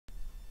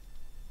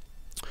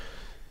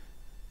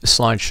This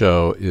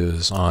slideshow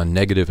is on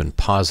negative and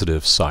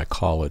positive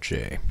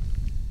psychology.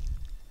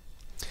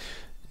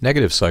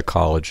 Negative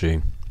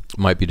psychology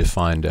might be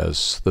defined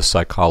as the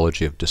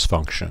psychology of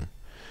dysfunction.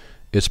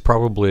 It's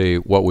probably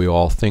what we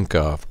all think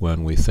of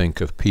when we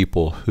think of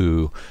people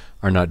who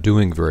are not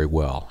doing very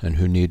well and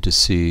who need to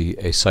see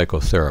a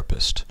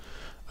psychotherapist,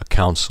 a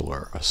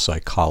counselor, a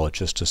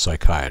psychologist, a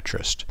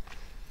psychiatrist.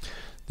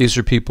 These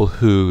are people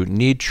who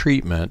need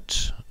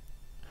treatment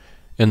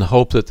in the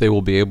hope that they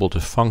will be able to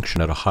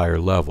function at a higher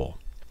level.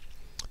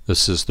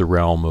 This is the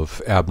realm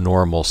of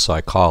abnormal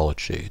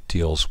psychology. It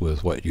deals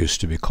with what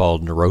used to be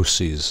called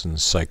neuroses and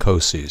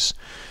psychoses.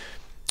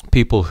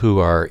 People who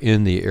are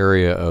in the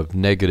area of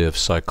negative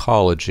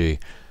psychology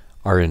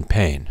are in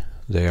pain.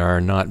 They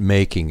are not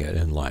making it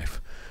in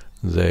life.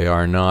 They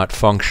are not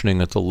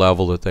functioning at the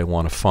level that they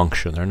want to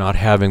function. They're not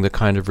having the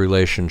kind of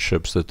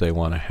relationships that they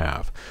want to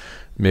have.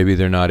 Maybe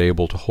they're not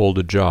able to hold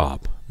a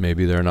job.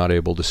 Maybe they're not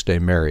able to stay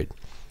married.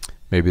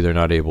 Maybe they're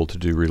not able to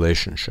do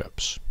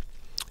relationships.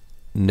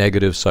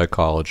 Negative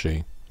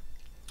psychology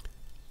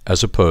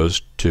as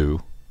opposed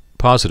to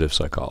positive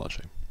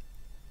psychology.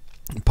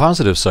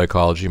 Positive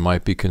psychology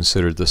might be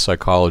considered the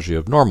psychology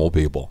of normal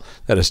people,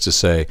 that is to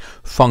say,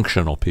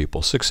 functional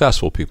people,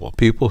 successful people,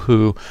 people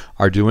who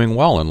are doing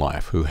well in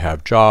life, who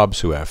have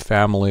jobs, who have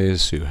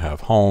families, who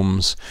have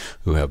homes,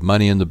 who have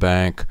money in the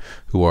bank,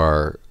 who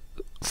are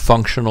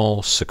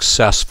functional,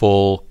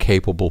 successful,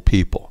 capable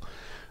people.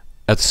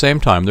 At the same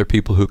time, they're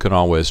people who can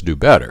always do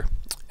better.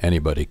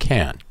 Anybody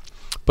can.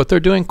 But they're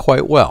doing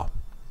quite well.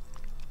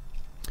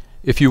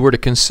 If you were to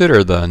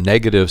consider the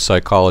negative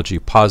psychology,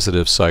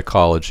 positive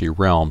psychology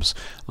realms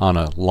on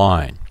a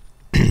line,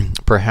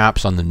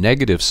 perhaps on the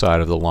negative side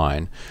of the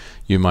line,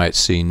 you might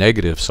see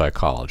negative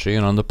psychology,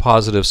 and on the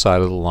positive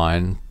side of the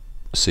line,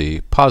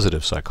 see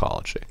positive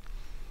psychology.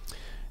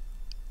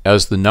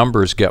 As the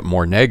numbers get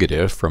more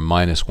negative, from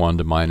 -1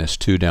 to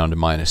 -2 down to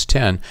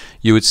 -10,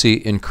 you would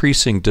see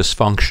increasing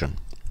dysfunction.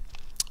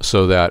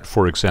 So that,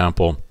 for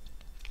example,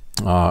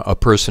 a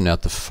person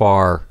at the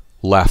far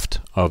left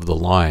of the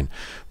line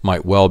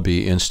might well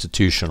be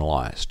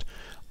institutionalized,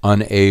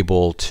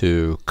 unable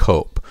to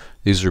cope.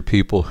 These are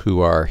people who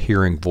are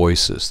hearing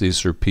voices.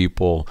 These are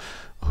people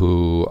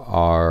who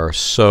are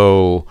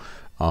so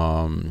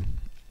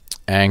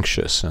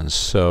anxious and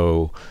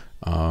so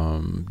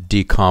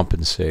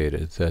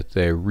decompensated that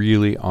they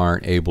really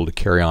aren't able to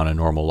carry on a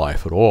normal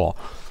life at all.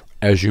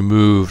 As you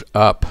move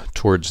up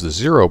towards the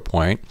 0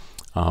 point,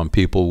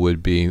 people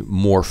would be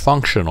more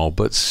functional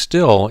but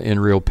still in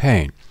real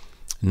pain,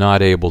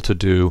 not able to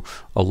do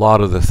a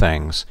lot of the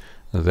things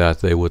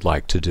that they would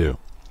like to do.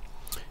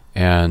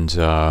 And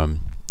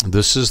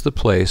this is the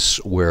place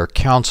where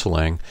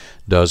counseling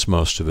does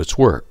most of its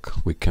work.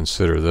 We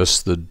consider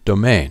this the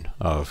domain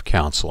of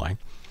counseling.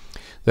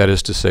 That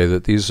is to say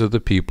that these are the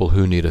people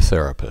who need a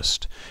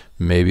therapist.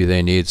 Maybe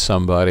they need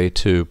somebody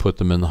to put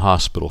them in the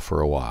hospital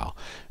for a while.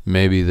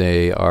 Maybe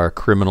they are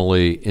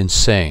criminally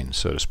insane,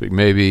 so to speak.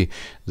 Maybe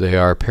they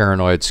are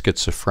paranoid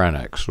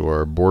schizophrenics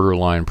or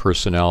borderline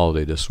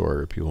personality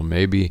disorder people.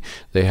 Maybe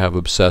they have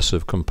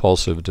obsessive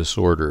compulsive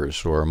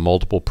disorders or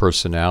multiple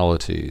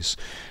personalities.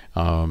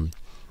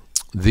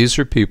 These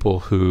are people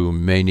who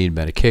may need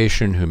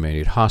medication, who may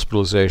need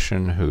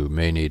hospitalization, who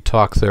may need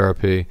talk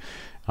therapy.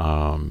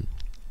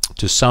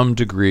 To some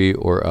degree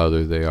or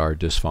other, they are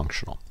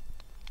dysfunctional.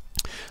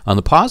 On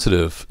the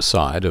positive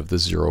side of the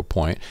 0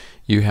 point,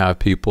 you have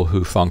people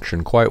who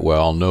function quite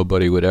well.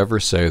 Nobody would ever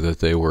say that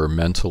they were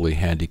mentally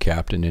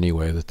handicapped in any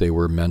way, that they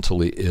were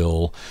mentally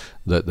ill,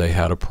 that they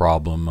had a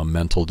problem, a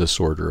mental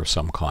disorder of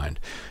some kind.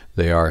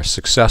 They are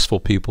successful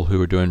people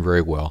who are doing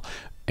very well,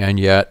 and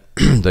yet,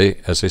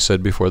 as I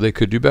said before, they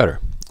could do better.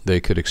 They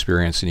could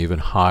experience an even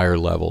higher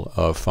level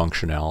of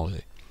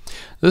functionality.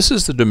 This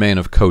is the domain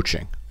of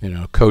coaching.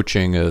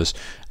 Coaching is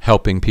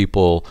helping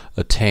people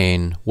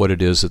attain what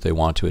it is that they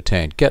want to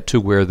attain, get to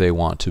where they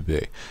want to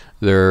be.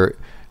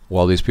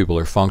 While these people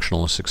are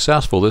functional and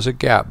successful, there's a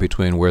gap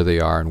between where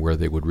they are and where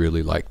they would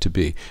really like to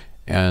be.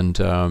 And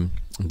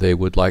they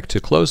would like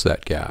to close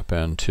that gap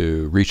and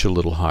to reach a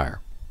little higher.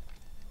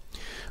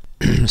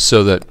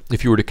 So that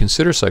if you were to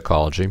consider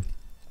psychology,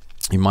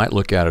 you might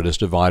look at it as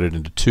divided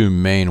into two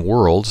main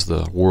worlds,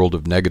 the world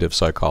of negative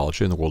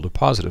psychology and the world of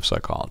positive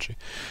psychology.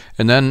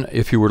 And then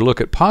if you were to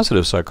look at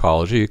positive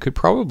psychology, you could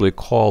probably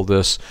call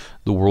this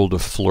the world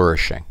of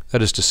flourishing.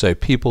 That is to say,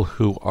 people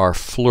who are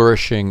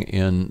flourishing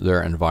in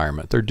their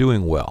environment. They're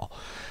doing well.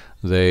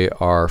 They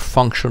are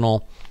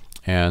functional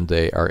and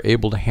they are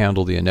able to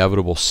handle the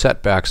inevitable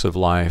setbacks of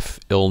life,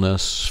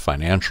 illness,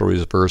 financial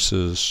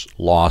reverses,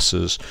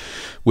 losses,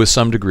 with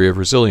some degree of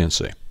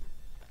resiliency.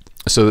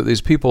 So that these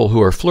people who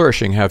are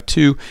flourishing have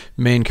two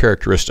main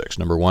characteristics.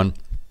 Number one,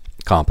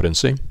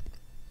 competency.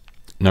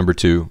 Number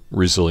two,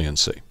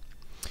 resiliency.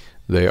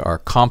 They are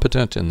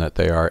competent in that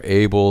they are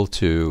able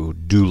to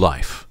do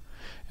life.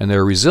 And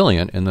they're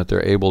resilient in that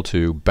they're able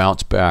to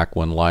bounce back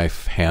when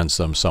life hands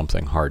them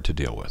something hard to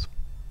deal with.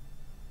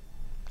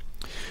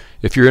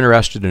 If you're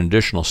interested in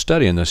additional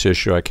study in this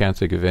issue, I can't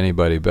think of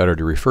anybody better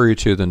to refer you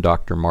to than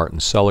Dr. Martin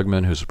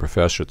Seligman, who's a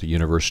professor at the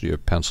University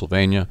of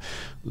Pennsylvania,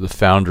 the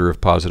founder of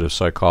Positive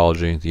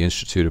Psychology, the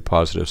Institute of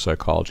Positive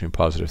Psychology and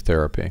Positive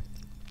Therapy.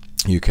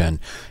 You can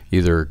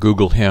either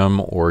Google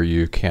him, or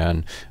you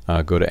can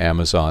go to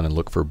Amazon and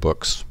look for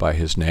books by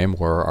his name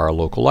or our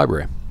local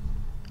library.